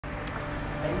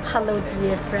Hello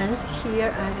dear friends,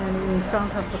 here I am in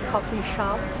front of a coffee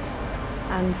shop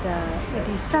and it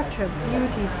is such a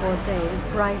beautiful day,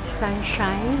 bright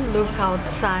sunshine, look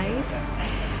outside.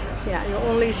 Yeah, you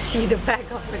only see the back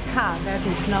of the car, that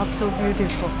is not so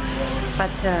beautiful.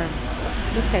 But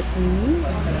look at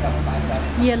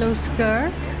me, yellow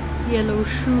skirt, yellow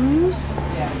shoes,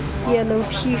 yellow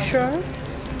t-shirt.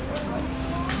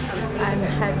 I'm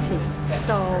happy.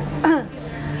 So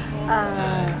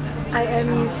I am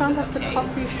in front of the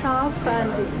coffee shop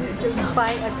and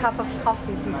buy a cup of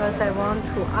coffee because I want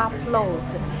to upload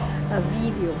a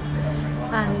video.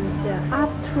 And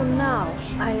up to now,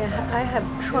 I have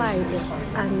tried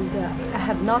and I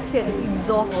have not yet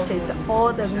exhausted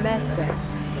all the methods.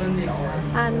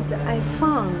 And I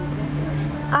found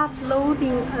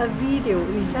uploading a video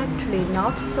is actually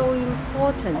not so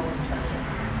important.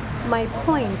 My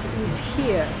point is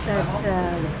here that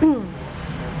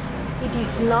it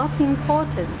is not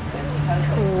important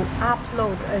to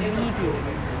upload a video.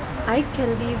 I can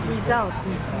live without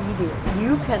this video.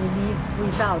 You can live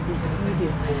without this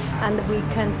video. And we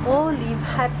can all live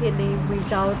happily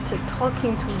without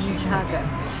talking to each other.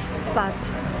 But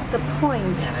the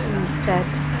point is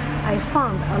that I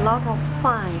found a lot of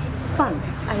fun.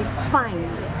 I find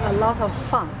a lot of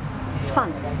fun.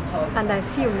 And I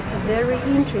feel it's very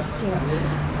interesting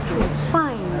to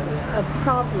find a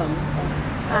problem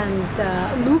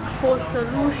and look for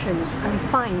solution and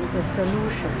find the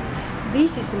solution.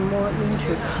 This is more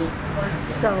interesting.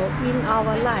 So in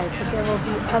our life there will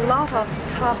be a lot of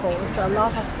troubles, a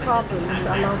lot of problems,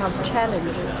 a lot of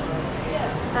challenges,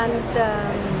 and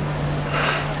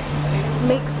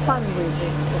make fun with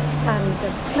it and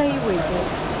play with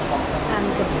it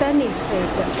and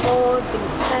benefit all the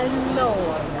unknown,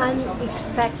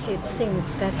 unexpected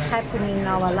things that happen in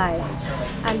our life,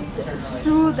 and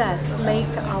through that make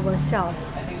ourselves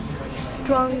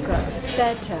stronger,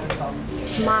 better,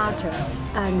 smarter,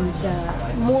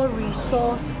 and more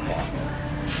resourceful.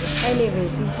 Anyway,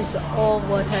 this is all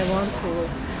what I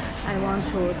want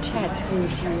to chat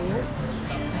with you.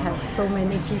 I have so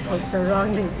many people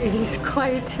surrounding. It is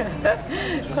quite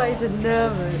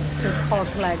nervous to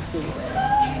talk like this.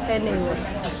 Anyway,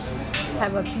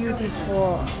 have a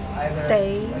beautiful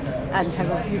day and have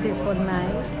a beautiful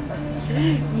night.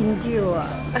 Endure.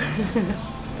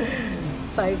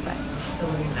 Bye bye.